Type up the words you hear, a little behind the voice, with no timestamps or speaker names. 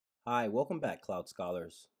Hi, welcome back, Cloud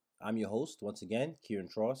Scholars. I'm your host, once again, Kieran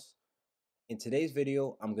Tross. In today's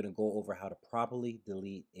video, I'm going to go over how to properly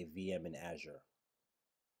delete a VM in Azure.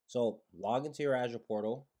 So log into your Azure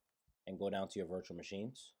portal and go down to your virtual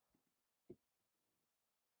machines.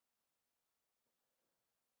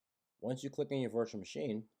 Once you click on your virtual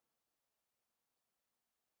machine,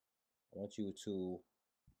 I want you to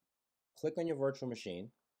click on your virtual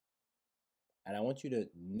machine, and I want you to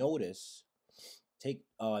take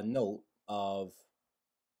note of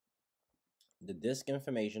the disk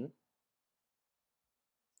information.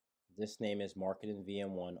 This name is Marketing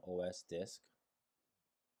VM1 OS disk.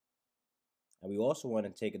 And we also want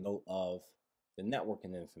to take a note of the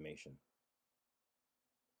networking information.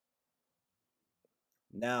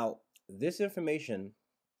 Now, this information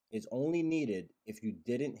is only needed if you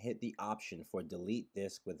didn't hit the option for delete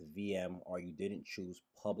disk with VM or you didn't choose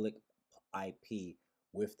public IP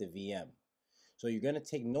with the VM. So you're going to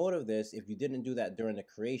take note of this if you didn't do that during the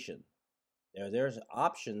creation. There's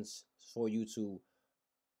options for you to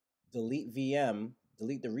delete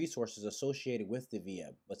the resources associated with the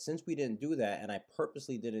VM. But since we didn't do that, and I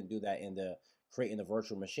purposely didn't do that in the creating the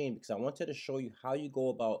virtual machine, because I wanted to show you how you go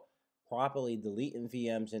about properly deleting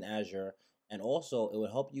VMs in Azure, and also it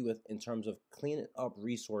will help you in terms of cleaning up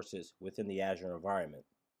resources within the Azure environment.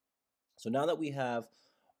 So now that we have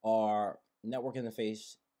our network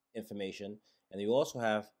interface information, and we also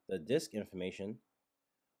have the disk information,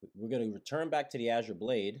 we're going to return back to the Azure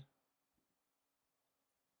Blade,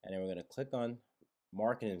 and then we're going to click on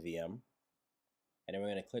Marketing VM, and then we're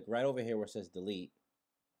going to click right over here where it says delete.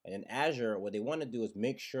 And in Azure, what they want to do is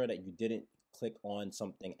make sure that you didn't click on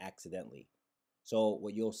something accidentally. So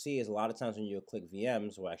what you'll see is a lot of times when you click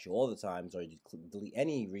VMs, or actually all the times, or you delete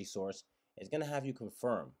any resource, it's going to have you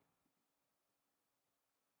confirm.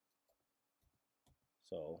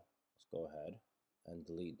 So let's go ahead and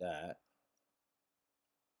delete that.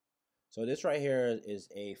 So this right here is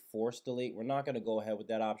a forced delete. We're not going to go ahead with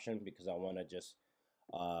that option because I want to just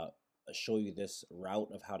show you this route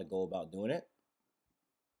of how to go about doing it.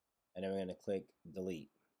 And then we're going to click delete.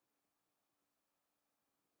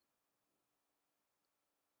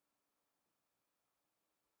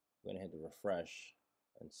 We're going to hit the refresh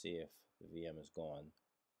and see if the VM is gone.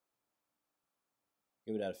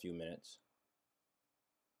 Give it a few minutes.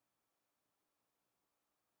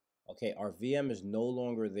 Okay, our VM is no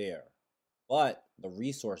longer there, but the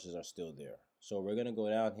resources are still there. So we're going to go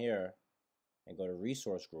down here and go to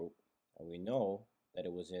resource group, and we know that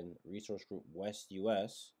it was in resource group West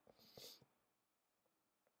US.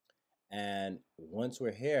 And once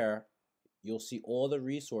we're here, you'll see all the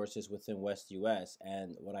resources within West US.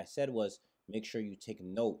 And what I said was make sure you take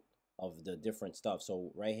note of the different stuff.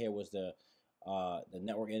 So right here was the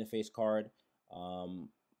network interface card.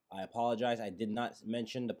 I apologize, I did not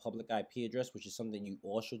mention the public IP address, which is something you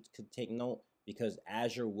also could take note because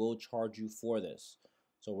Azure will charge you for this.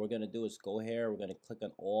 So what we're going to do is go here, we're going to click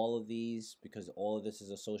on all of these because all of this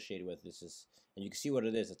is associated with this and you can see what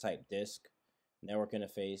it is. It's type disk, network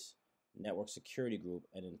interface, network security group,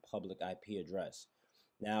 and then public IP address.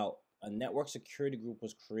 Now, a network security group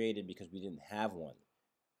was created because we didn't have one.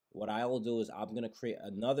 What I will do is I'm going to create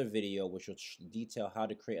another video which will detail how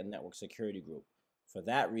to create a network security group. For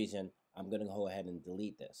that reason, I'm going to go ahead and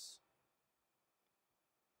delete this.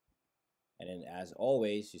 And then as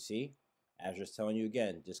always, you see, Azure's telling you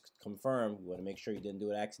again, just confirm. You want to make sure you didn't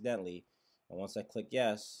do it accidentally. And once I click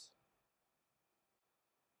yes,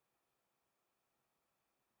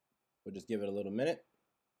 we'll just give it a little minute.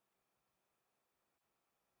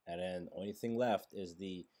 And then the only thing left is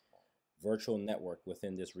the virtual network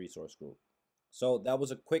within this resource group. So that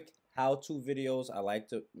was a quick how-to videos. I like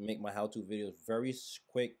to make my how-to videos very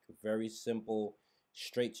quick, very simple,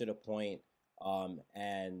 straight to the point,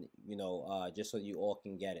 and just so you all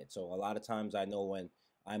can get it. So a lot of times I know when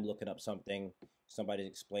I'm looking up something, somebody's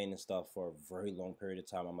explaining stuff for a very long period of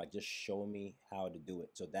time, I'm like, just show me how to do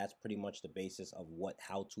it. So that's pretty much the basis of what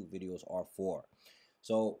how-to videos are for.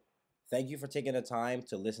 So thank you for taking the time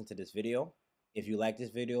to listen to this video. If you like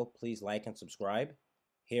this video, please like and subscribe.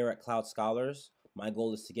 Here at Cloud Scholars, my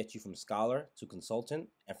goal is to get you from scholar to consultant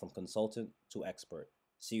and from consultant to expert.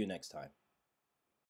 See you next time.